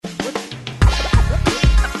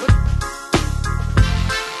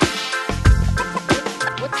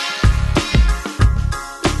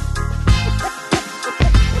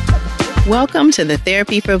Welcome to the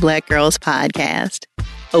Therapy for Black Girls podcast,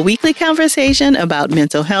 a weekly conversation about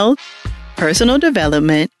mental health, personal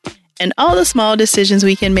development, and all the small decisions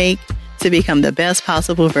we can make to become the best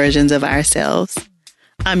possible versions of ourselves.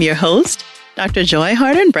 I'm your host, Dr. Joy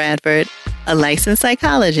Harden Bradford, a licensed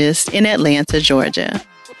psychologist in Atlanta, Georgia.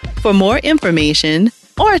 For more information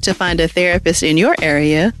or to find a therapist in your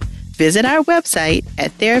area, visit our website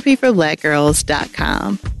at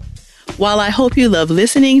therapyforblackgirls.com. While I hope you love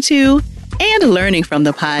listening to and learning from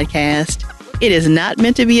the podcast, it is not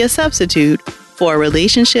meant to be a substitute for a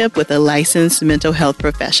relationship with a licensed mental health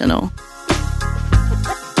professional.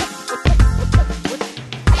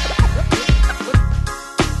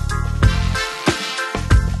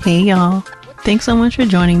 Hey y'all, thanks so much for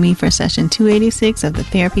joining me for session 286 of the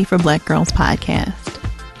Therapy for Black Girls podcast.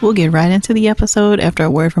 We'll get right into the episode after a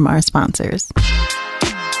word from our sponsors.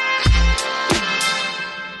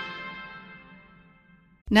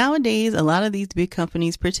 Nowadays, a lot of these big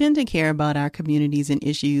companies pretend to care about our communities and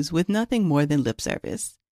issues with nothing more than lip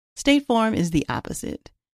service. State Farm is the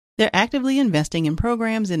opposite. They're actively investing in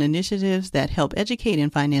programs and initiatives that help educate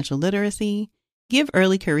in financial literacy, give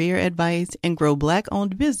early career advice, and grow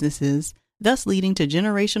Black-owned businesses, thus leading to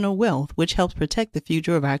generational wealth, which helps protect the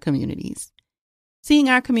future of our communities. Seeing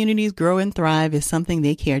our communities grow and thrive is something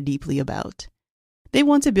they care deeply about. They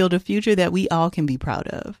want to build a future that we all can be proud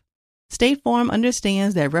of. State Farm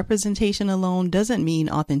understands that representation alone doesn't mean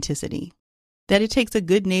authenticity, that it takes a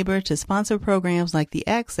good neighbor to sponsor programs like the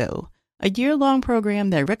ACT-SO, a year-long program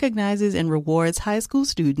that recognizes and rewards high school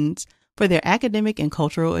students for their academic and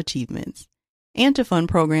cultural achievements, and to fund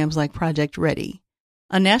programs like Project Ready,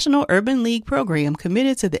 a national urban league program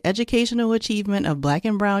committed to the educational achievement of Black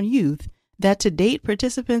and Brown youth that to date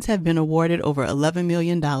participants have been awarded over $11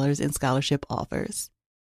 million in scholarship offers.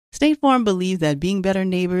 State Farm believes that being better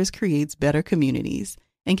neighbors creates better communities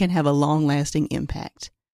and can have a long-lasting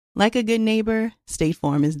impact. Like a good neighbor, State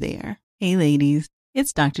Farm is there. Hey ladies,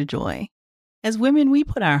 it's Dr. Joy. As women, we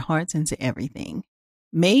put our hearts into everything.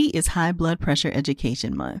 May is High Blood Pressure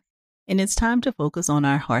Education Month, and it's time to focus on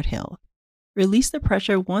our heart health. Release the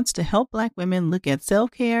Pressure wants to help Black women look at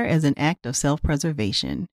self-care as an act of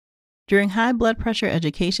self-preservation. During High Blood Pressure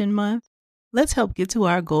Education Month, let's help get to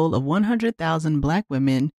our goal of 100,000 Black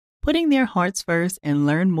women putting their hearts first and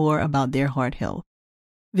learn more about their heart health.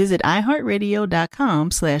 Visit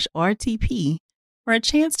iHeartRadio.com/RTP for a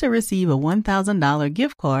chance to receive a $1,000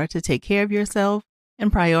 gift card to take care of yourself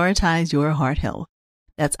and prioritize your heart health.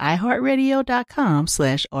 That's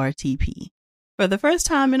iHeartRadio.com/RTP. For the first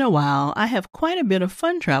time in a while, I have quite a bit of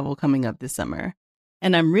fun travel coming up this summer,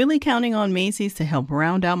 and I'm really counting on Macy's to help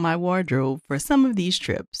round out my wardrobe for some of these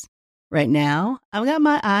trips. Right now, I've got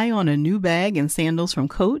my eye on a new bag and sandals from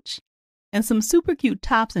Coach and some super cute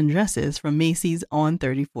tops and dresses from Macy's On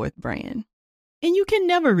 34th brand. And you can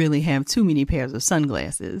never really have too many pairs of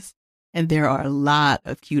sunglasses, and there are a lot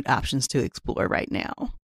of cute options to explore right now.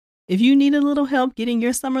 If you need a little help getting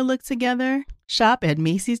your summer look together, shop at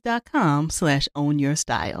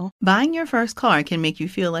Macys.com/ownyourstyle. Buying your first car can make you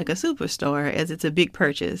feel like a superstar as it's a big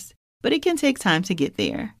purchase, but it can take time to get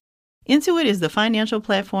there. Intuit is the financial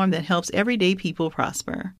platform that helps everyday people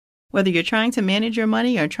prosper. Whether you're trying to manage your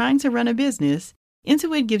money or trying to run a business,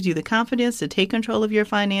 Intuit gives you the confidence to take control of your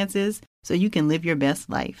finances so you can live your best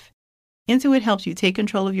life. Intuit helps you take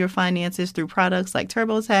control of your finances through products like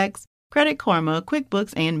TurboTax, Credit Karma,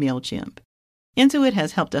 QuickBooks, and MailChimp. Intuit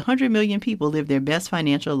has helped 100 million people live their best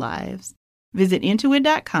financial lives. Visit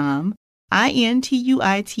Intuit.com,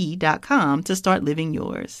 INTUIT.com to start living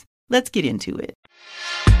yours. Let's get into it.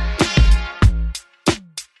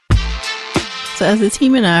 So as the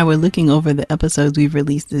team and I were looking over the episodes we've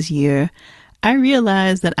released this year, I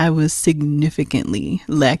realized that I was significantly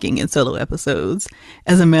lacking in solo episodes.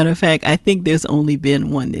 As a matter of fact, I think there's only been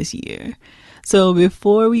one this year. So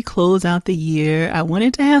before we close out the year, I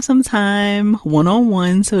wanted to have some time,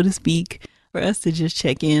 one-on-one, so to speak, for us to just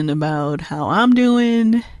check in about how I'm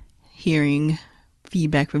doing, hearing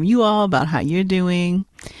feedback from you all about how you're doing.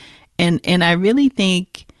 And I really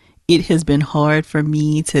think it has been hard for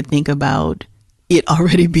me to think about it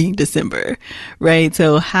already being December, right?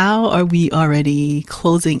 So how are we already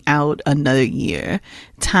closing out another year?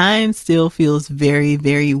 Time still feels very,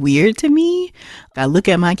 very weird to me. I look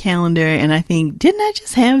at my calendar and I think, didn't I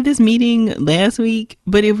just have this meeting last week?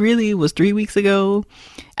 But it really was 3 weeks ago.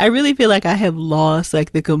 I really feel like I have lost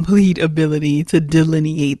like the complete ability to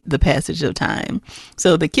delineate the passage of time.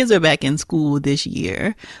 So the kids are back in school this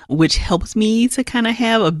year, which helps me to kind of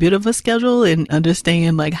have a bit of a schedule and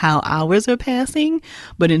understand like how hours are passing.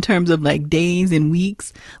 But in terms of like days and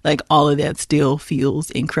weeks, like all of that still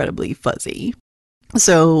feels incredibly fuzzy.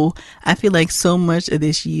 So I feel like so much of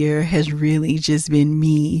this year has really just been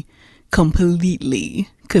me completely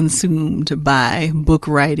consumed by book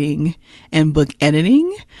writing and book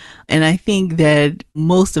editing. And I think that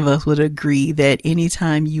most of us would agree that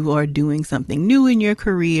anytime you are doing something new in your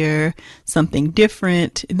career, something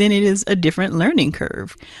different, then it is a different learning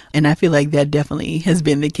curve. And I feel like that definitely has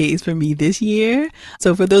been the case for me this year.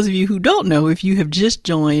 So for those of you who don't know, if you have just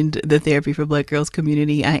joined the Therapy for Black Girls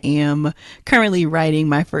community, I am currently writing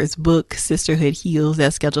my first book, Sisterhood Heals,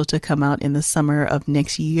 that's scheduled to come out in the summer of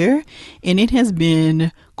next year. And it has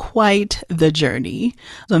been quite the journey.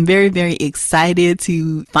 So I'm very, very excited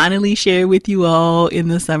to finally share with you all in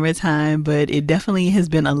the summertime, but it definitely has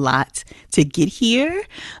been a lot to get here.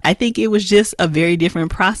 I think it was just a very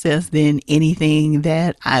different process than anything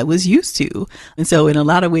that I was used to. And so in a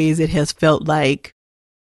lot of ways, it has felt like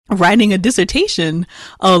writing a dissertation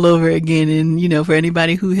all over again. And, you know, for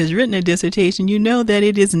anybody who has written a dissertation, you know that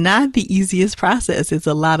it is not the easiest process. It's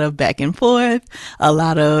a lot of back and forth, a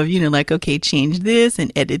lot of, you know, like, okay, change this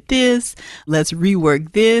and edit this. Let's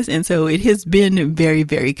rework this. And so it has been very,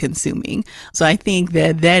 very consuming. So I think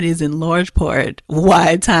that that is in large part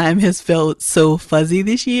why time has felt so fuzzy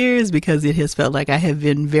this year, is because it has felt like I have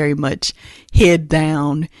been very much head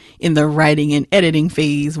down in the writing and editing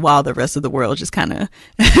phase while the rest of the world just kind of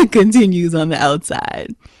continues on the outside.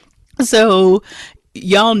 So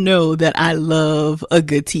y'all know that I love a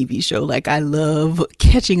good TV show. Like, I love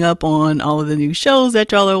catching up on all of the new shows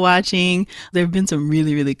that y'all are watching. There have been some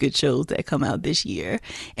really, really good shows that come out this year.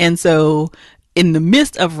 And so in the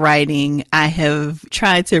midst of writing, I have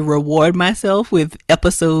tried to reward myself with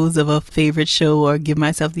episodes of a favorite show, or give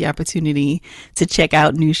myself the opportunity to check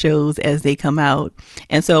out new shows as they come out.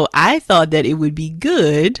 And so I thought that it would be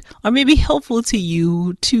good, or maybe helpful to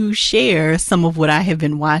you, to share some of what I have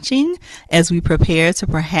been watching as we prepare to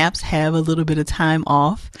perhaps have a little bit of time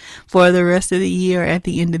off for the rest of the year, at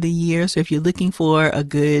the end of the year. So if you're looking for a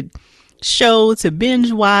good show to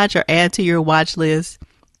binge watch or add to your watch list,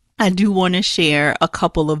 I do want to share a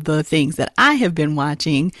couple of the things that I have been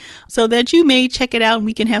watching so that you may check it out and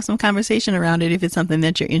we can have some conversation around it if it's something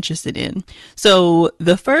that you're interested in. So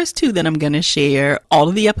the first two that I'm going to share, all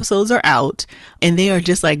of the episodes are out, and they are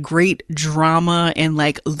just like great drama and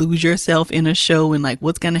like lose yourself in a show and like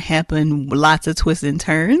what's going to happen, lots of twists and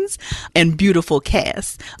turns, and beautiful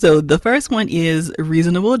casts. So the first one is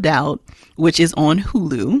Reasonable Doubt, which is on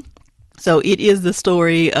Hulu. So it is the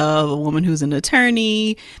story of a woman who's an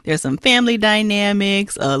attorney. There's some family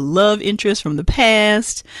dynamics, a love interest from the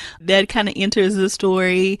past that kind of enters the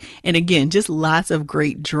story. And again, just lots of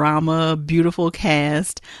great drama, beautiful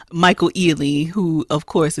cast. Michael Ealy, who of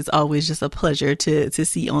course is always just a pleasure to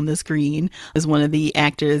see on the screen, is one of the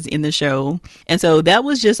actors in the show. And so that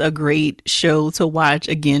was just a great show to watch,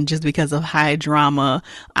 again, just because of high drama.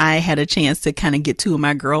 I had a chance to kind of get two of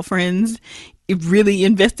my girlfriends really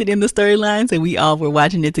invested in the storylines, and we all were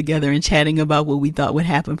watching it together and chatting about what we thought would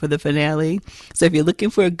happen for the finale. So if you're looking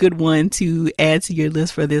for a good one to add to your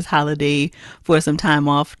list for this holiday, for some time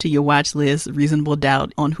off to your watch list, Reasonable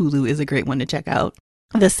Doubt on Hulu is a great one to check out.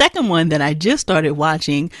 The second one that I just started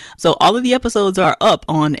watching, so all of the episodes are up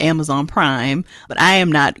on Amazon Prime, but I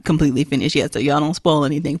am not completely finished yet, so y'all don't spoil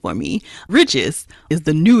anything for me. Riches is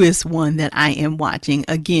the newest one that I am watching.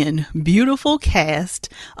 Again, beautiful cast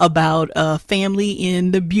about a family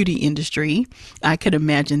in the beauty industry. I could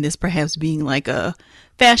imagine this perhaps being like a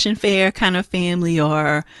fashion fair kind of family,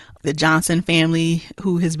 or the Johnson family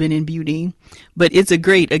who has been in beauty. But it's a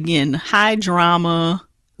great, again, high drama,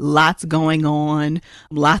 lots going on,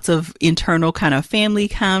 lots of internal kind of family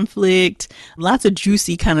conflict, lots of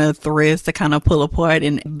juicy kind of threads to kind of pull apart.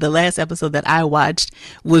 And the last episode that I watched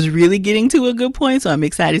was really getting to a good point. So I'm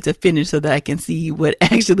excited to finish so that I can see what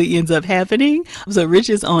actually ends up happening. So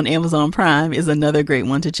Riches on Amazon Prime is another great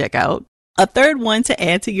one to check out. A third one to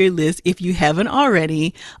add to your list, if you haven't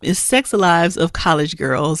already, is Sex Lives of College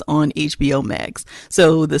Girls on HBO Max.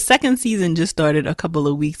 So the second season just started a couple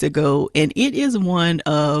of weeks ago, and it is one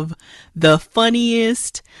of the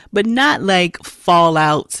funniest, but not like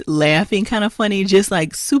fallout laughing kind of funny, just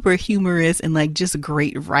like super humorous and like just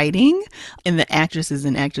great writing. And the actresses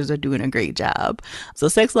and actors are doing a great job. So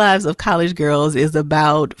Sex Lives of College Girls is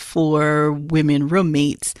about 4 women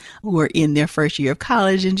roommates who are in their first year of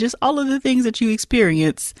college, and just all of the things that you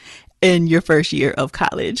experience in your first year of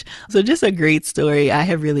college. So just a great story. I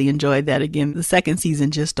have really enjoyed that. Again, the second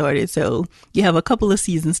season just started, so you have a couple of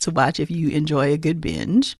seasons to watch if you enjoy a good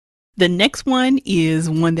binge. The next one is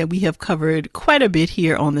one that we have covered quite a bit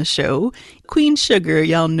here on the show. Queen Sugar,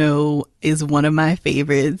 y'all know, is one of my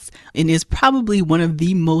favorites and is probably one of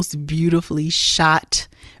the most beautifully shot,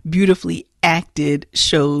 beautifully acted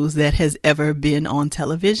shows that has ever been on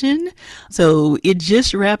television. So it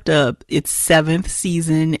just wrapped up its 7th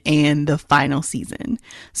season and the final season.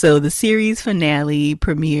 So the series finale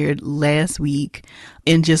premiered last week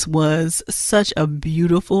and just was such a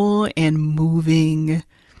beautiful and moving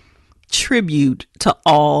tribute to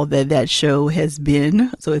all that show has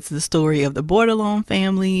been. So it's the story of the Bordelon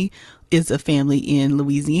family. It's a family in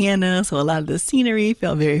Louisiana, so a lot of the scenery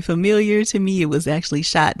felt very familiar to me. It was actually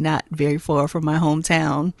shot not very far from my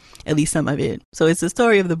hometown, at least some of it. So it's the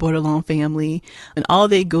story of the Bordelon family and all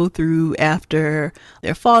they go through after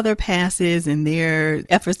their father passes and their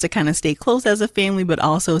efforts to kind of stay close as a family, but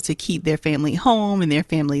also to keep their family home and their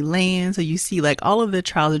family land. So you see like all of the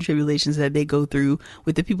trials and tribulations that they go through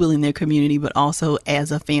with the people in their community, but also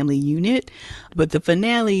as a family unit. But the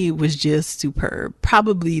finale was just superb.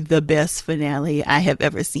 Probably the best finale I have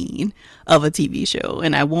ever seen of a TV show.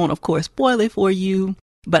 And I won't, of course, spoil it for you,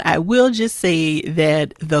 but I will just say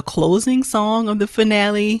that the closing song of the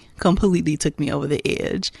finale completely took me over the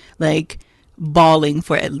edge. Like, bawling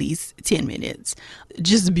for at least 10 minutes.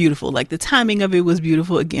 Just beautiful. Like, the timing of it was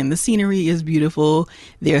beautiful. Again, the scenery is beautiful.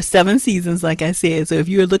 There are 7 seasons, like I said. So if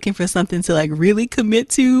you're looking for something to like really commit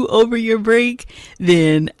to over your break,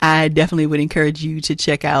 then I definitely would encourage you to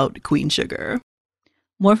check out Queen Sugar.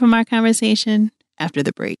 More from our conversation after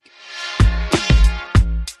the break.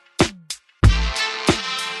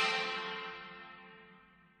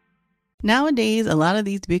 Nowadays, a lot of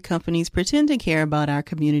these big companies pretend to care about our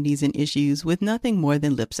communities and issues with nothing more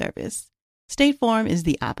than lip service. State Farm is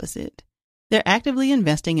the opposite. They're actively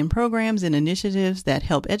investing in programs and initiatives that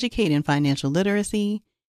help educate in financial literacy,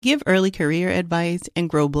 give early career advice, and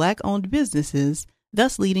grow Black-owned businesses,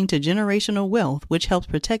 thus leading to generational wealth, which helps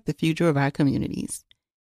protect the future of our communities.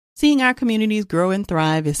 Seeing our communities grow and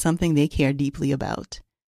thrive is something they care deeply about.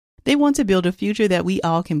 They want to build a future that we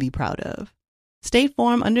all can be proud of. State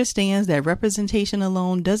Farm understands that representation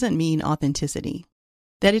alone doesn't mean authenticity,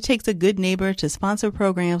 that it takes a good neighbor to sponsor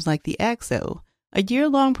programs like the ACT-SO, a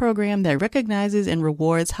year-long program that recognizes and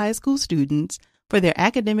rewards high school students for their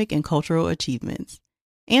academic and cultural achievements,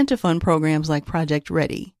 and to fund programs like Project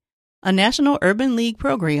Ready, a National Urban League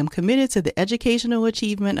program committed to the educational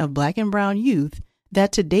achievement of Black and Brown youth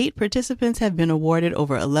that to date participants have been awarded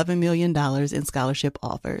over $11 million in scholarship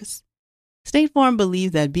offers. State Farm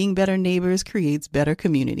believes that being better neighbors creates better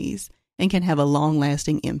communities and can have a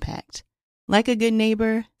long-lasting impact. Like a good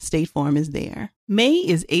neighbor, State Farm is there. May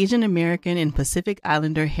is Asian American and Pacific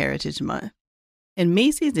Islander Heritage Month, and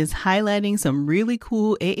Macy's is highlighting some really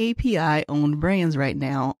cool AAPI-owned brands right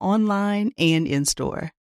now, online and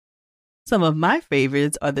in-store. Some of my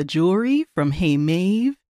favorites are the jewelry from Hey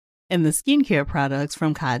Maeve and the skincare products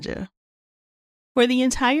from Kaja. For the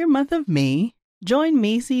entire month of May, join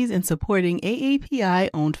Macy's in supporting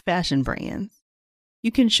AAPI-owned fashion brands.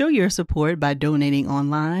 You can show your support by donating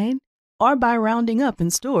online or by rounding up in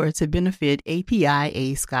store to benefit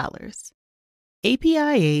APIA scholars.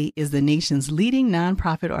 APIA is the nation's leading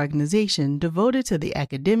nonprofit organization devoted to the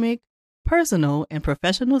academic, personal, and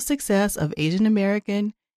professional success of Asian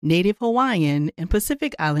American, Native Hawaiian, and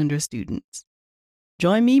Pacific Islander students.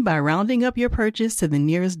 Join me by rounding up your purchase to the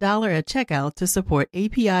nearest dollar at checkout to support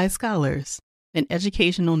API Scholars, an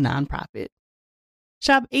educational nonprofit.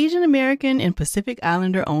 Shop Asian American and Pacific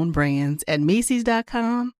Islander-owned brands at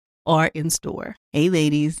Macy's.com or in-store. Hey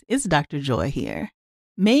ladies, it's Dr. Joy here.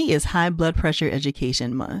 May is High Blood Pressure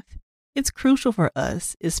Education Month. It's crucial for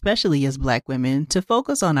us, especially as Black women, to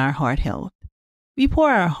focus on our heart health. We pour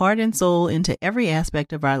our heart and soul into every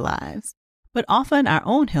aspect of our lives, but often our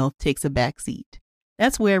own health takes a back seat.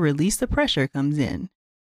 That's where Release the Pressure comes in.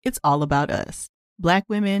 It's all about us, Black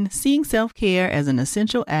women, seeing self-care as an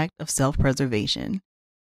essential act of self-preservation.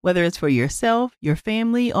 Whether it's for yourself, your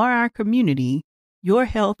family, or our community, your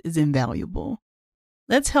health is invaluable.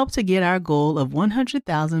 Let's help to get our goal of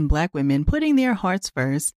 100,000 Black women putting their hearts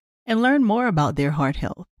first and learn more about their heart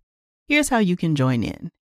health. Here's how you can join in.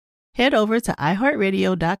 Head over to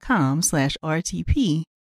iHeartRadio.com/RTP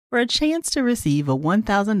for a chance to receive a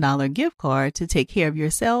 $1,000 gift card to take care of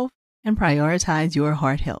yourself and prioritize your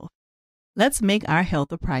heart health. Let's make our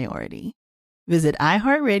health a priority. Visit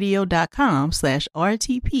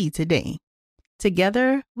iHeartRadio.com/RTP today.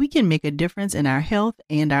 Together, we can make a difference in our health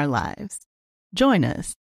and our lives. Join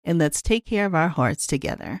us, and let's take care of our hearts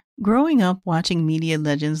together. Growing up watching media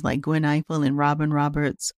legends like Gwen Ifill and Robin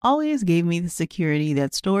Roberts always gave me the security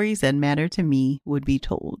that stories that matter to me would be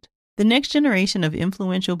told. The next generation of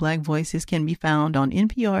influential Black voices can be found on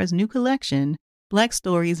NPR's new collection, Black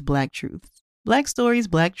Stories, Black Truths. Black Stories,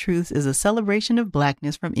 Black Truths is a celebration of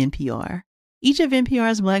Blackness from NPR. Each of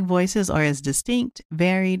NPR's Black voices are as distinct,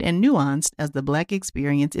 varied, and nuanced as the Black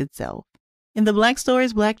experience itself. In the Black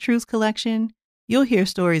Stories, Black Truths collection, you'll hear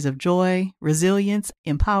stories of joy, resilience,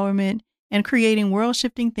 empowerment, and creating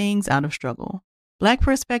world-shifting things out of struggle. Black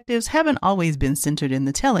perspectives haven't always been centered in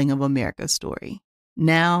the telling of America's story.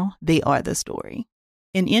 Now they are the story.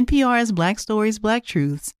 In NPR's Black Stories, Black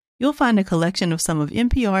Truths, you'll find a collection of some of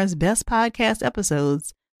NPR's best podcast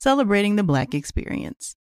episodes celebrating the Black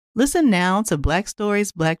experience. Listen now to Black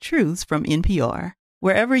Stories, Black Truths from NPR,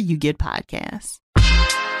 wherever you get podcasts.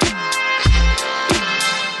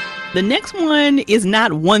 The next one is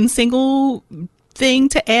not one single thing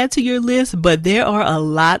to add to your list, but there are a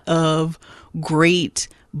lot of great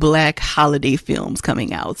Black holiday films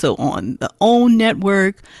coming out. So on the OWN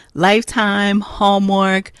network, Lifetime,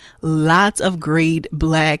 Hallmark, lots of great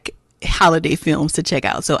Black holiday films to check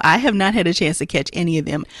out. So I have not had a chance to catch any of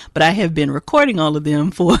them, but I have been recording all of them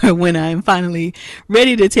for when I'm finally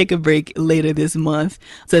ready to take a break later this month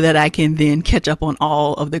so that I can then catch up on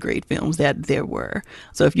all of the great films that there were.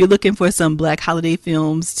 So if you're looking for some Black holiday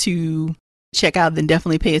films to check out, then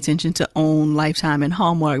definitely pay attention to OWN, Lifetime, and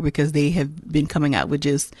Hallmark because they have been coming out with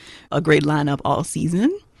just a great lineup all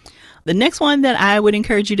season. The next one that I would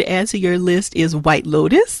encourage you to add to your list is White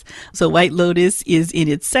Lotus. So White Lotus is in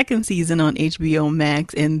its second season on HBO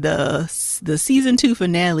Max, and the season 2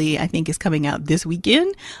 finale, I think, is coming out this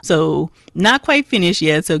weekend. So not quite finished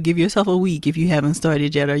yet. So give yourself a week if you haven't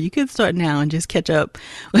started yet, or you could start now and just catch up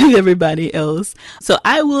with everybody else. So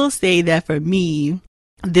I will say that for me,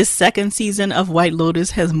 this second season of White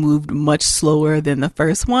Lotus has moved much slower than the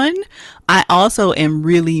first one. I also am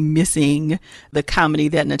really missing the comedy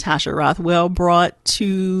that Natasha Rothwell brought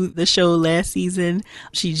to the show last season.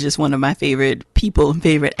 She's just one of my favorite people and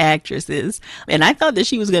favorite actresses. And I thought that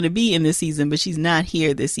she was going to be in this season, but she's not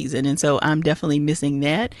here this season. And so I'm definitely missing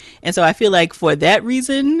that. And so I feel like for that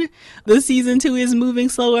reason, the season 2 is moving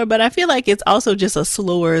slower, but I feel like it's also just a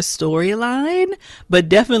slower storyline, but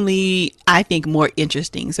definitely I think more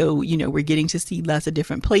interesting. So, you know, we're getting to see lots of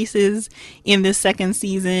different places in this second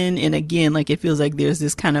season. And again, like it feels like there's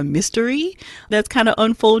this kind of mystery that's kind of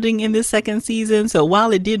unfolding in this second season. So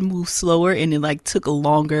while it did move slower and it like took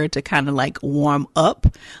longer to kind of like warm up,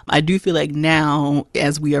 I do feel like now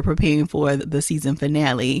as we are preparing for the season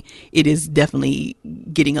finale, it is definitely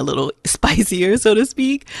getting a little spicier, so to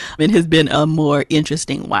speak. It has been a more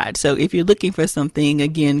interesting watch. So if you're looking for something,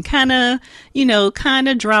 again, kind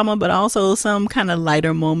of drama, but also some kind of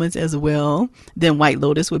lighter moments as well, then White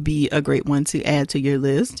Lotus would be a great one to add to your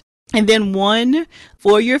list. And then one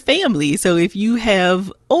for your family. So if you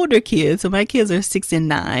have older kids, so my kids are 6 and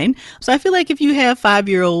 9. So I feel like if you have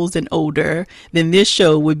 5-year-olds and older, then this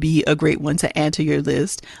show would be a great one to add to your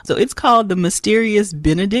list. So it's called The Mysterious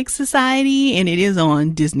Benedict Society, and it is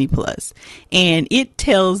on Disney Plus. And it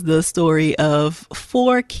tells the story of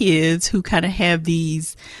 4 kids who kind of have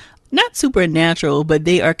these not supernatural, but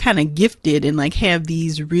they are kind of gifted and like have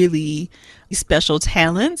these really special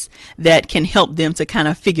talents that can help them to kind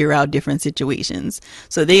of figure out different situations.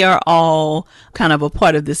 So they are all kind of a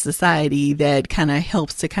part of this society that kind of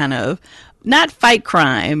helps to kind of not fight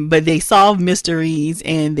crime, but they solve mysteries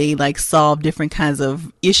and they like solve different kinds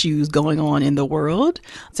of issues going on in the world.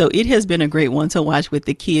 So it has been a great one to watch with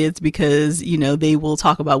the kids because, you know, they will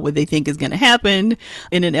talk about what they think is going to happen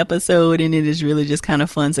in an episode. And it is really just kind of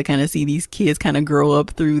fun to kind of see these kids kind of grow up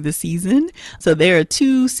through the season. So there are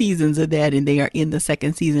 2 seasons of that and they are in the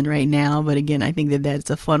second season right now. But again, I think that that's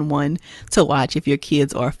a fun one to watch if your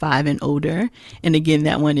kids are 5 and older. And again,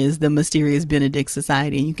 that one is The Mysterious Benedict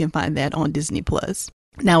Society. And you can find that on Disney Plus.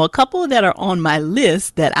 Now, a couple that are on my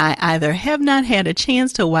list that I either have not had a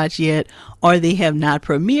chance to watch yet or they have not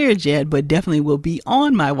premiered yet, but definitely will be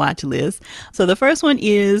on my watch list. So the first one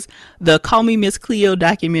is the Call Me Miss Cleo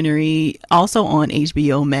documentary, also on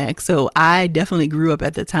HBO Max. So I definitely grew up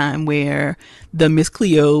at the time where the Miss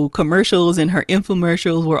Cleo commercials and her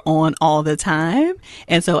infomercials were on all the time.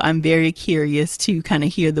 And so I'm very curious to kind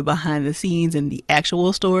of hear the behind the scenes and the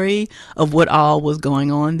actual story of what all was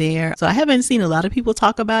going on there. So I haven't seen a lot of people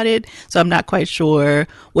talk about it, so I'm not quite sure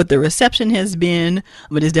what the reception has been,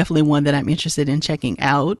 but it's definitely one that I'm interested in checking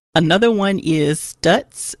out. Another one is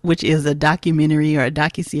Stutz, which is a documentary or a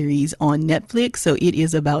docuseries on Netflix. So it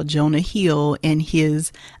is about Jonah Hill and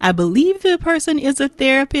his, I believe the person is a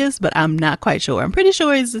therapist, but I'm not quite sure. I'm pretty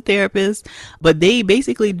sure he's a therapist, but they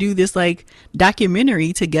basically do this like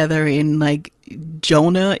documentary together and like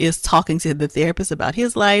Jonah is talking to the therapist about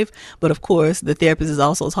his life, but of course the therapist is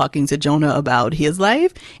also talking to Jonah about his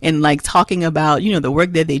life and like talking about, you know, the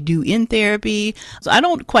work that they do in therapy. So I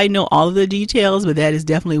don't quite know all of the details, but that is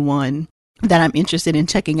definitely one that I'm interested in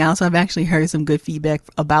checking out. So I've actually heard some good feedback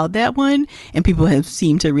about that one, and people have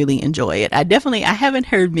seemed to really enjoy it. I haven't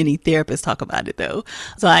heard many therapists talk about it though.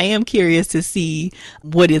 So I am curious to see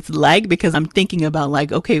what it's like, because I'm thinking about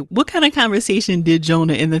like, okay, what kind of conversation did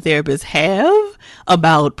Jonah and the therapist have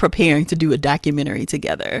about preparing to do a documentary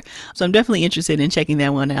together? So I'm definitely interested in checking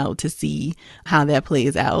that one out to see how that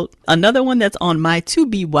plays out. Another one that's on my to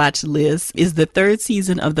be watch list is the 3rd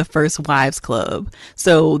season of The First Wives Club.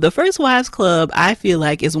 So The First Wives Club, I feel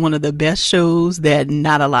like, is one of the best shows that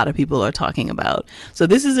not a lot of people are talking about. So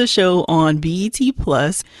this is a show on BET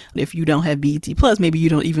Plus. If you don't have BET Plus, maybe you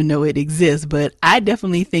don't even know it exists, but I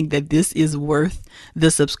definitely think that this is worth the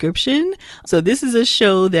subscription. So this is a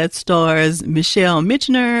show that stars Michelle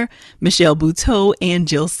Michener, Michelle Buteau, and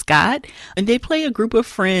Jill Scott. And they play a group of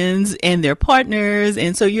friends and their partners.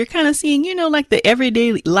 And so you're kind of seeing, you know, like the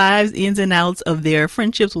everyday lives, ins and outs of their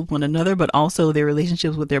friendships with one another, but also their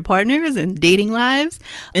relationships with their partners and dating lives.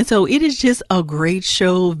 And so it is just a great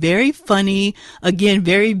show, very funny, again,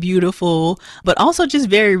 very beautiful, but also just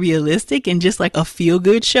very realistic and just like a feel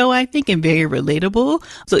good show, I think, and very relatable.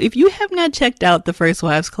 So if you have not checked out The First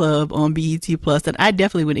Wives Club on BET Plus, then I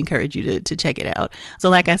definitely would encourage you to check it out.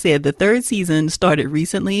 So like I said, the 3rd season started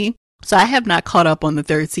recently. So I have not caught up on the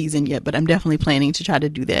 3rd season yet, but I'm definitely planning to try to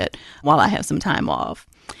do that while I have some time off.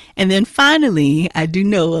 And then finally, I do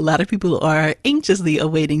know a lot of people are anxiously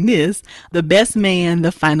awaiting this. The Best Man,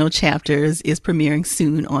 the final chapters, is premiering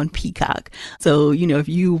soon on Peacock. So, you know, if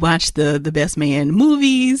you watch the Best Man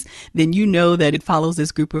movies, then you know that it follows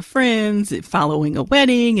this group of friends following a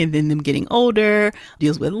wedding and then them getting older,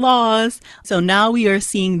 deals with loss. So now we are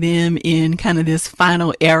seeing them in kind of this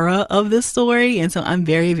final era of the story. And so I'm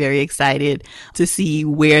very, very excited to see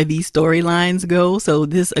where these storylines go. So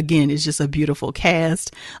this, again, is just a beautiful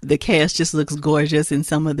cast. The cast just looks gorgeous in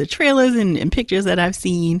some of the trailers and pictures that I've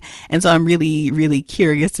seen. And so I'm really, really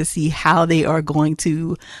curious to see how they are going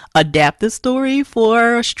to adapt the story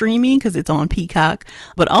for streaming, because it's on Peacock,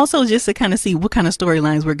 but also just to kind of see what kind of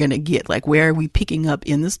storylines we're going to get. Like, where are we picking up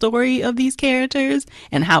in the story of these characters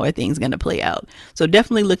and how are things going to play out? So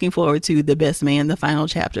definitely looking forward to The Best Man, the final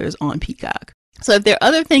chapters on Peacock. So if there are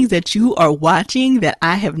other things that you are watching that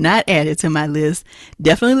I have not added to my list,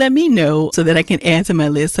 definitely let me know so that I can add to my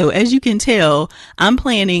list. So as you can tell, I'm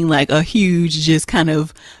planning like a huge, just kind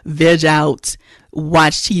of veg out,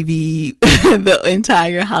 watch TV the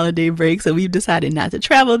entire holiday break. So we've decided not to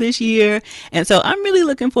travel this year. And so I'm really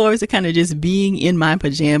looking forward to kind of just being in my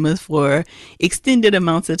pajamas for extended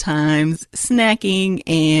amounts of times, snacking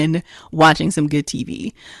and watching some good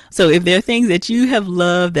TV. So if there are things that you have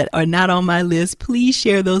loved that are not on my list, please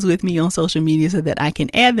share those with me on social media so that I can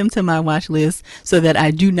add them to my watch list so that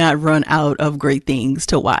I do not run out of great things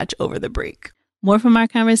to watch over the break. More from our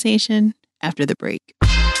conversation after the break.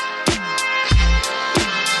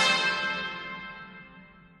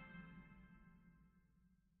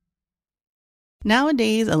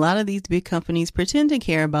 Nowadays, a lot of these big companies pretend to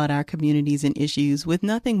care about our communities and issues with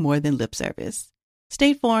nothing more than lip service.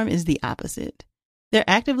 State Farm is the opposite. They're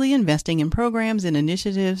actively investing in programs and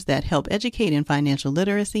initiatives that help educate in financial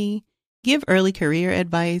literacy, give early career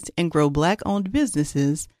advice, and grow Black-owned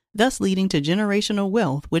businesses, thus leading to generational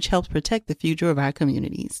wealth, which helps protect the future of our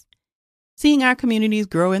communities. Seeing our communities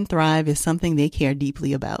grow and thrive is something they care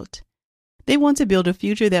deeply about. They want to build a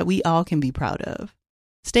future that we all can be proud of.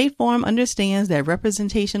 State Farm understands that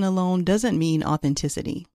representation alone doesn't mean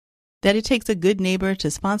authenticity, that it takes a good neighbor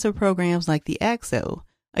to sponsor programs like the ACT-SO,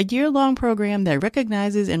 a year-long program that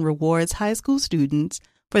recognizes and rewards high school students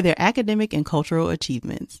for their academic and cultural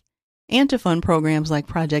achievements, and to fund programs like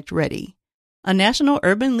Project Ready, a National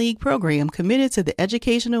Urban League program committed to the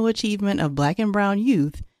educational achievement of Black and Brown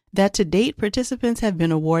youth that to date participants have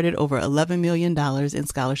been awarded over $11 million in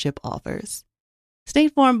scholarship offers.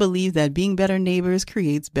 State Farm believes that being better neighbors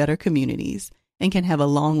creates better communities and can have a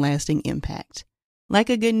long-lasting impact. Like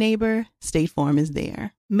a good neighbor, State Farm is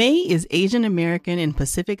there. May is Asian American and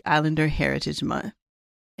Pacific Islander Heritage Month,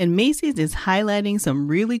 and Macy's is highlighting some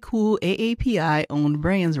really cool AAPI-owned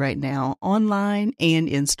brands right now, online and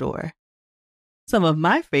in-store. Some of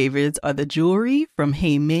my favorites are the jewelry from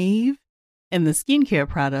Hey Maeve and the skincare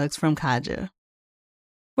products from Kaja.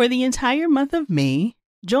 For the entire month of May,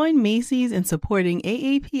 join Macy's in supporting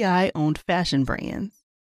AAPI-owned fashion brands.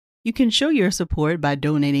 You can show your support by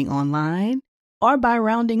donating online or by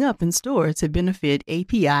rounding up in store to benefit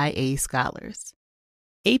APIA scholars.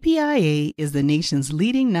 APIA is the nation's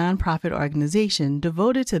leading nonprofit organization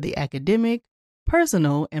devoted to the academic,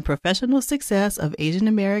 personal, and professional success of Asian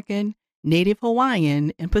American, Native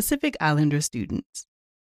Hawaiian, and Pacific Islander students.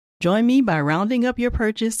 Join me by rounding up your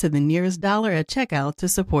purchase to the nearest dollar at checkout to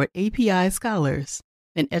support API Scholars,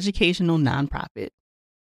 an educational nonprofit.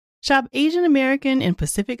 Shop Asian American and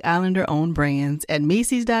Pacific Islander-owned brands at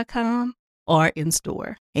Macy's.com or in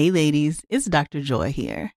store. Hey ladies, it's Dr. Joy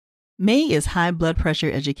here. May is High Blood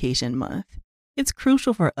Pressure Education Month. It's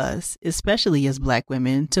crucial for us, especially as Black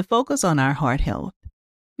women, to focus on our heart health.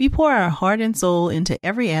 We pour our heart and soul into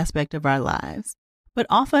every aspect of our lives, but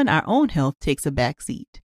often our own health takes a back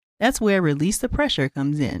seat. That's where Release the Pressure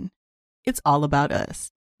comes in. It's all about us,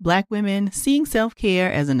 Black women, seeing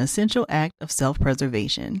self-care as an essential act of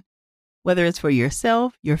self-preservation. Whether it's for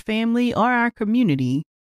yourself, your family, or our community,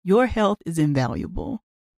 your health is invaluable.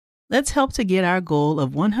 Let's help to get our goal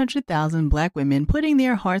of 100,000 Black women putting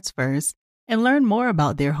their hearts first and learn more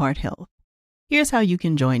about their heart health. Here's how you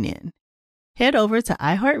can join in. Head over to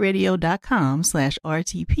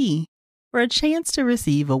iHeartRadio.com/RTP for a chance to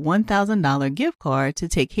receive a $1,000 gift card to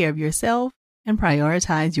take care of yourself and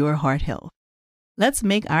prioritize your heart health. Let's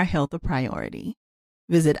make our health a priority.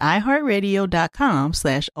 Visit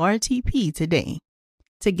iHeartRadio.com/RTP today.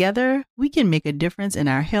 Together, we can make a difference in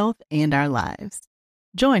our health and our lives.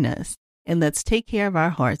 Join us, and let's take care of our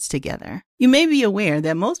hearts together. You may be aware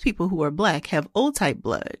that most people who are Black have O-type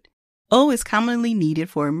blood. O is commonly needed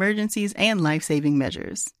for emergencies and life-saving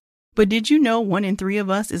measures. But did you know 1 in 3 of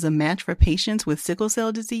us is a match for patients with sickle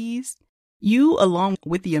cell disease? You, along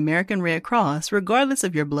with the American Red Cross, regardless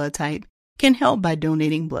of your blood type, can help by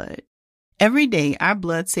donating blood. Every day, our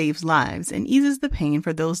blood saves lives and eases the pain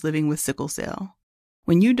for those living with sickle cell.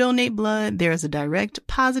 When you donate blood, there is a direct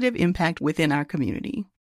positive impact within our community.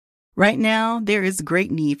 Right now, there is great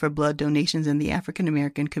need for blood donations in the African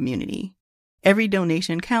American community. Every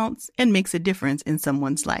donation counts and makes a difference in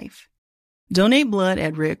someone's life. Donate blood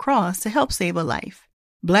at Red Cross to help save a life.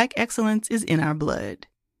 Black excellence is in our blood.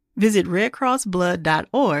 Visit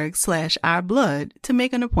redcrossblood.org/ourblood to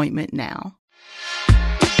make an appointment now.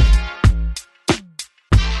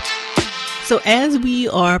 So as we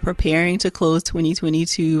are preparing to close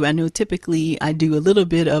 2022, I know typically I do a little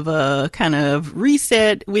bit of a kind of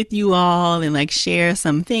reset with you all and share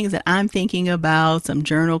some things that I'm thinking about, some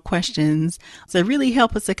journal questions. So really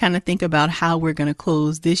help us to kind of think about how we're going to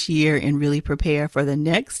close this year and really prepare for the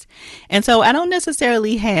next. And so I don't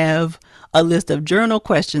necessarily have a list of journal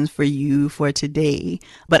questions for you for today,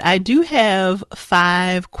 but I do have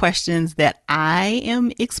 5 questions that I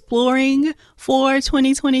am exploring for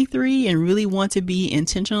 2023 and really want to be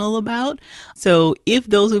intentional about. So if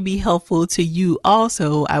those would be helpful to you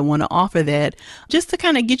also, I want to offer that just to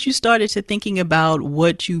kind of get you started to thinking about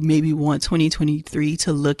what you maybe want 2023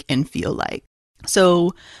 to look and feel like.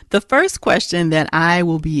 So the first question that I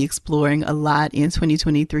will be exploring a lot in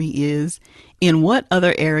 2023 is, in what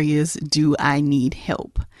other areas do I need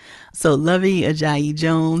help? So Lovey Ajayi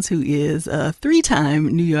Jones, who is a 3-time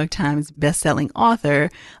New York Times bestselling author,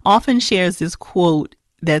 often shares this quote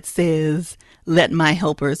that says, "Let my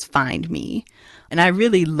helpers find me." And I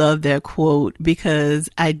really love that quote because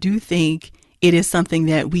I do think it is something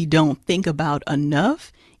that we don't think about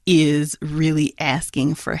enough, is really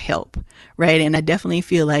asking for help, right? And I definitely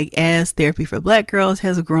feel like as Therapy for Black Girls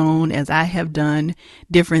has grown, as I have done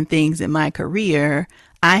different things in my career,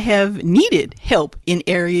 I have needed help in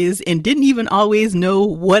areas and didn't even always know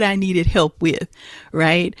what I needed help with,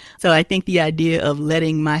 right? So I think the idea of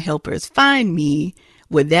letting my helpers find me,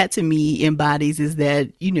 what that to me embodies is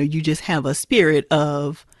that, you just have a spirit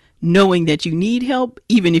of knowing that you need help,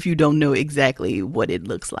 even if you don't know exactly what it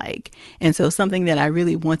looks like. And so something that I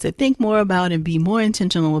really want to think more about and be more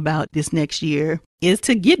intentional about this next year is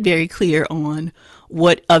to get very clear on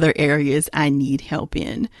what other areas I need help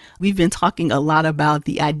in. We've been talking a lot about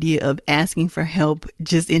the idea of asking for help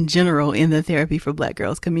just in general in the Therapy for Black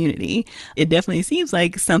Girls community. It definitely seems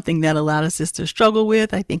like something that a lot of sisters struggle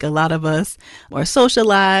with. I think a lot of us are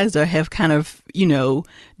socialized or have kind of,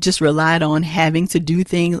 just relied on having to do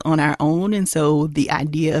things on our own. And so the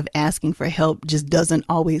idea of asking for help just doesn't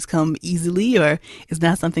always come easily, or is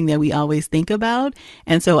not something that we always think about.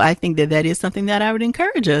 And so I think that that is something that I would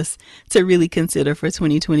encourage us to really consider for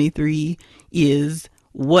 2023 is,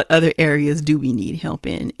 what other areas do we need help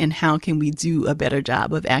in, and how can we do a better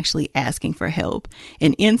job of actually asking for help?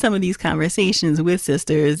 And in some of these conversations with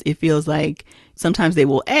sisters, it feels like sometimes they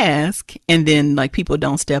will ask and then people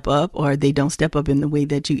don't step up, or they don't step up in the way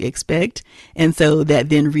that you expect. And so that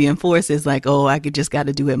then reinforces oh, I just got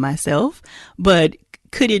to do it myself. But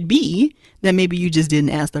could it be that maybe you just didn't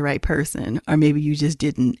ask the right person, or maybe you just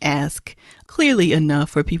didn't ask clearly enough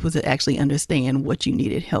for people to actually understand what you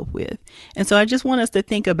needed help with. And so I just want us to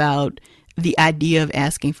think about the idea of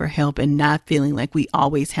asking for help and not feeling like we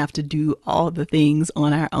always have to do all the things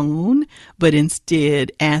on our own, but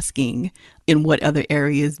instead asking in what other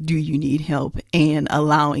areas do you need help and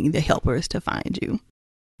allowing the helpers to find you.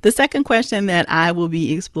 The second question that I will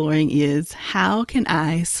be exploring is, how can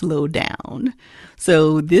I slow down?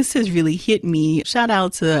 So this has really hit me. Shout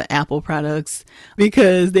out to Apple products,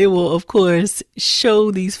 because they will, of course, show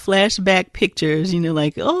these flashback pictures,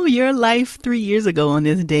 like, oh, your life 3 years ago on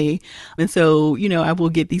this day. And so, I will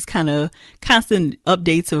get these kind of constant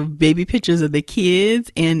updates of baby pictures of the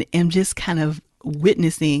kids, and am just kind of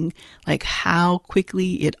witnessing like how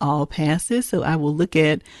quickly it all passes. So I will look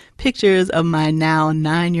at pictures of my now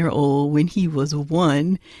 9-year-old when he was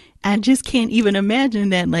 1. I just can't even imagine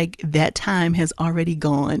that like that time has already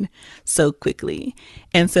gone so quickly.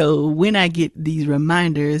 And so when I get these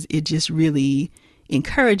reminders, it just really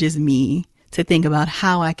encourages me to think about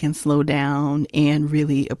how I can slow down and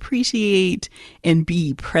really appreciate and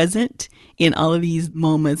be present in all of these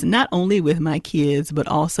moments, not only with my kids, but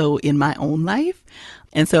also in my own life.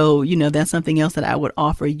 And so, that's something else that I would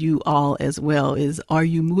offer you all as well is, are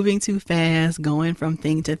you moving too fast, going from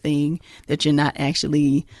thing to thing, that you're not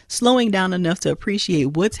actually slowing down enough to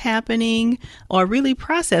appreciate what's happening, or really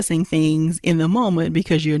processing things in the moment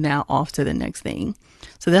because you're now off to the next thing?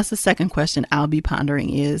 So that's the second question I'll be pondering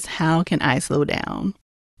is, how can I slow down?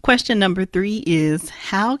 Question number 3 is,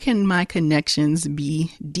 how can my connections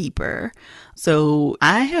be deeper? So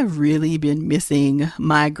I have really been missing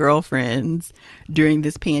my girlfriends during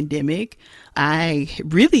this pandemic. I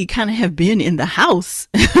really kind of have been in the house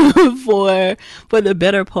for the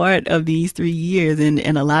better part of these 3 years.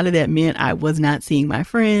 And a lot of that meant I was not seeing my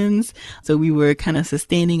friends. So we were kind of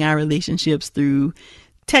sustaining our relationships through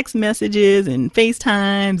text messages and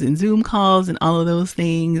FaceTimes and Zoom calls and all of those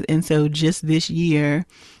things. And so just this year,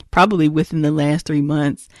 probably within the last 3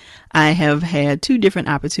 months, I have had 2 different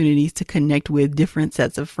opportunities to connect with different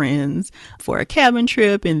sets of friends for a cabin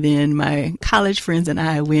trip. And then my college friends and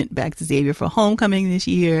I went back to Xavier for homecoming this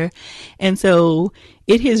year. And so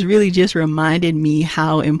it has really just reminded me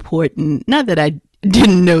how important, not that I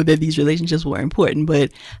didn't know that these relationships were important,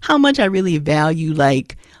 but how much I really value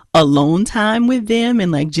like alone time with them,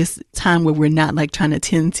 and like just time where we're not like trying to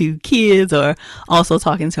tend to kids or also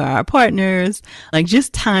talking to our partners. Like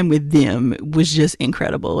just time with them was just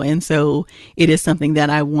incredible. And so it is something that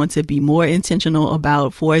I want to be more intentional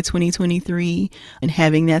about for 2023, and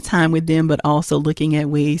having that time with them, but also looking at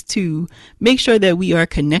ways to make sure that we are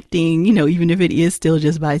connecting, even if it is still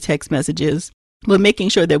just by text messages, but making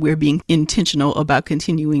sure that we're being intentional about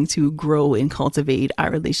continuing to grow and cultivate our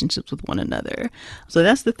relationships with one another. So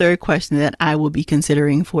that's the third question that I will be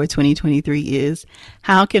considering for 2023 is,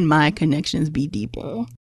 how can my connections be deeper?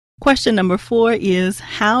 Question number 4 is,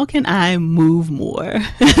 how can I move more?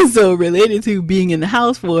 So related to being in the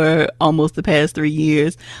house for almost the past 3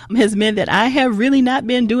 years has meant that I have really not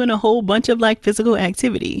been doing a whole bunch of like physical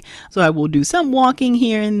activity. So I will do some walking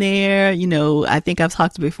here and there. I think I've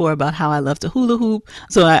talked before about how I love to hula hoop.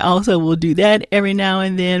 So I also will do that every now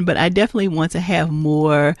and then, but I definitely want to have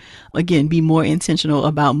more, again, be more intentional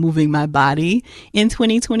about moving my body in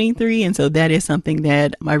 2023. And so that is something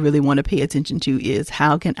that I really want to pay attention to is,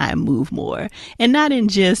 how can I move more? And not in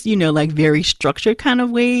just, like very structured kind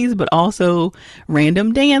of ways, but also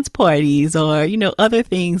random dance parties or, other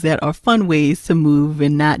things that are fun ways to move,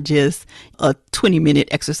 and not just a 20-minute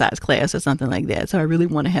exercise class or something like that. So I really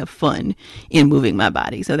want to have fun in moving my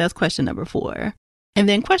body. So that's question number 4. And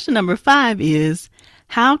then question number 5 is,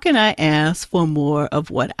 how can I ask for more of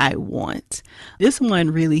what I want? This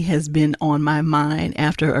one really has been on my mind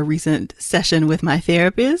after a recent session with my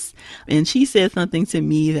therapist. And she said something to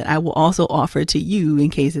me that I will also offer to you in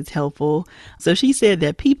case it's helpful. So she said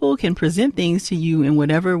that people can present things to you in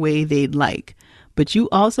whatever way they'd like, but you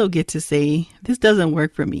also get to say, this doesn't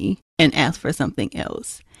work for me, and ask for something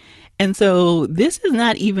else. And so this is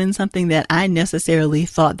not even something that I necessarily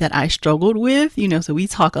thought that I struggled with, so we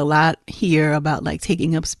talk a lot here about like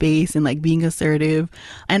taking up space and like being assertive.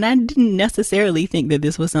 And I didn't necessarily think that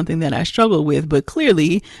this was something that I struggled with, but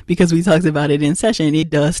clearly, because we talked about it in session, it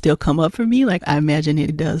does still come up for me. Like I imagine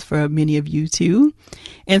it does for many of you too.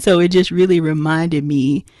 And so it just really reminded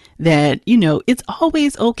me that, it's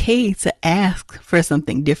always okay to ask for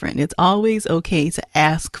something different. It's always okay to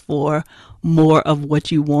ask for more of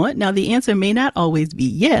what you want. Now, the answer may not always be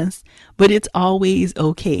yes, but it's always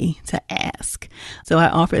okay to ask. So I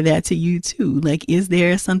offer that to you too. Like, is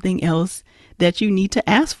there something else that you need to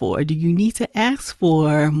ask for? Do you need to ask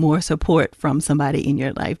for more support from somebody in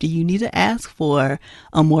your life? Do you need to ask for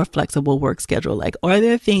a more flexible work schedule? Like, are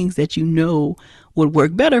there things that you know would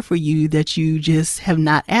work better for you that you just have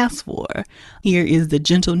not asked for? Here is the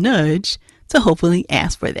gentle nudge to hopefully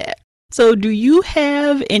ask for that. So do you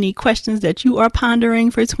have any questions that you are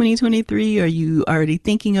pondering for 2023? Are you already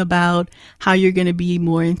thinking about how you're going to be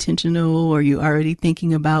more intentional? Or are you already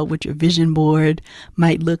thinking about what your vision board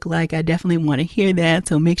might look like? I definitely want to hear that.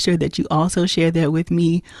 So make sure that you also share that with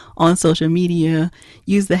me on social media.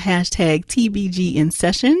 Use the hashtag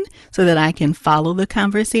TBGInSession so that I can follow the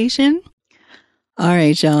conversation. All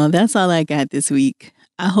right, y'all. That's all I got this week.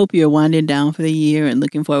 I hope you're winding down for the year and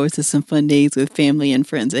looking forward to some fun days with family and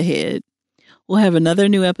friends ahead. We'll have another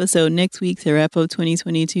new episode next week to wrap up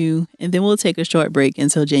 2022, and then we'll take a short break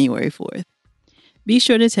until January 4th. Be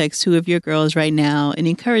sure to text 2 of your girls right now and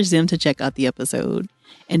encourage them to check out the episode.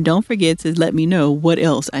 And don't forget to let me know what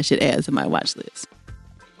else I should add to my watch list.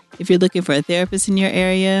 If you're looking for a therapist in your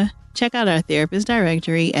area, check out our therapist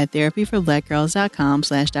directory at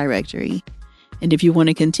therapyforblackgirls.com/directory. And if you want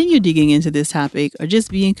to continue digging into this topic or just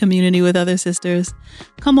be in community with other sisters,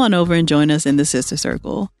 come on over and join us in the Sister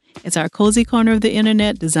Circle. It's our cozy corner of the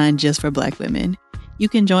internet designed just for Black women. You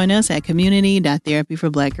can join us at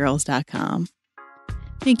community.therapyforblackgirls.com.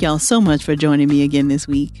 Thank y'all so much for joining me again this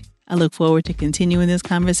week. I look forward to continuing this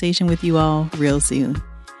conversation with you all real soon.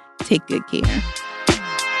 Take good care.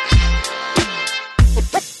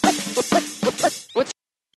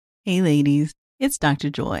 Hey ladies, it's Dr.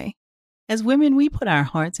 Joy. As women, we put our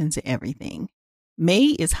hearts into everything.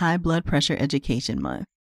 May is High Blood Pressure Education Month,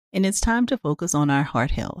 and it's time to focus on our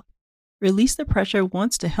heart health. Release the Pressure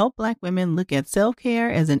wants to help Black women look at self-care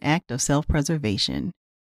as an act of self-preservation.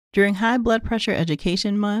 During High Blood Pressure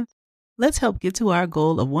Education Month, let's help get to our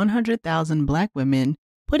goal of 100,000 Black women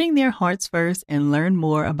putting their hearts first and learn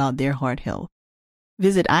more about their heart health.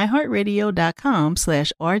 Visit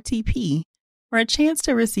iHeartRadio.com/RTP for a chance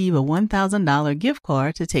to receive a $1,000 gift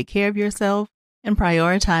card to take care of yourself and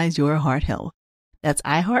prioritize your heart health. That's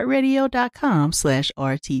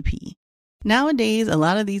iHeartRadio.com/RTP. Nowadays, a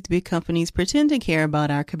lot of these big companies pretend to care about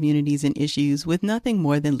our communities and issues with nothing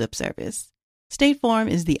more than lip service. State Farm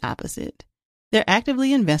is the opposite. They're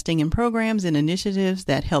actively investing in programs and initiatives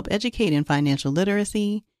that help educate in financial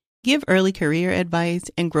literacy, give early career advice,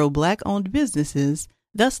 and grow Black-owned businesses,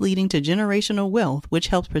 thus leading to generational wealth, which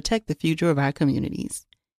helps protect the future of our communities.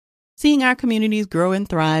 Seeing our communities grow and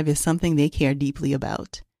thrive is something they care deeply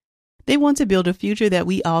about. They want to build a future that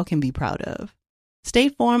we all can be proud of.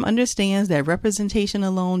 State Farm understands that representation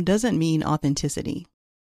alone doesn't mean authenticity,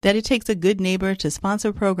 that it takes a good neighbor to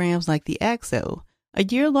sponsor programs like the ACT-SO, a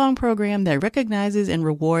year-long program that recognizes and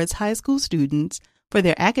rewards high school students for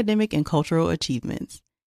their academic and cultural achievements,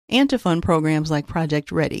 and to fund programs like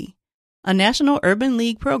Project Ready, a National Urban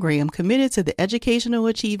League program committed to the educational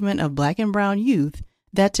achievement of Black and Brown youth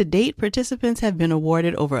that to date participants have been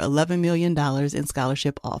awarded over $11 million in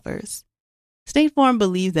scholarship offers. State Farm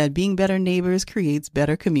believes that being better neighbors creates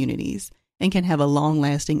better communities and can have a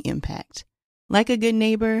long-lasting impact. Like a good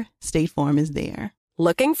neighbor, State Farm is there.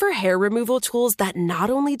 Looking for hair removal tools that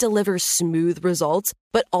not only deliver smooth results,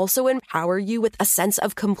 but also empower you with a sense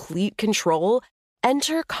of complete control?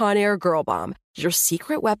 Enter Conair Girl Bomb, your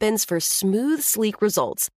secret weapons for smooth, sleek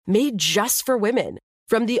results, made just for women.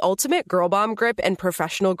 From the ultimate Girl Bomb grip and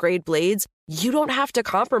professional-grade blades, you don't have to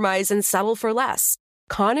compromise and settle for less.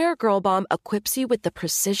 Conair Girl Bomb equips you with the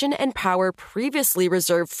precision and power previously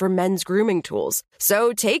reserved for men's grooming tools.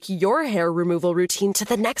 So take your hair removal routine to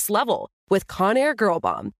the next level with Conair Girl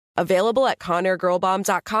Bomb. Available at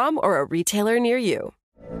ConairGirlBomb.com or a retailer near you.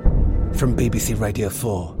 From BBC Radio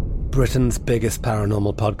 4, Britain's biggest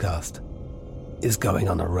paranormal podcast is going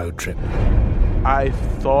on a road trip. I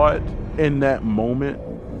thought in that moment,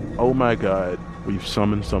 oh my God, we've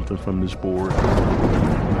summoned something from this board.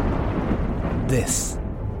 This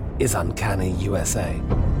is Uncanny USA.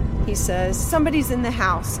 He says, somebody's in the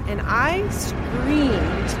house, and I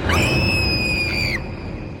screamed.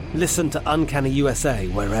 Listen to Uncanny USA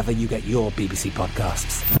wherever you get your BBC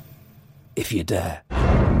podcasts, if you dare.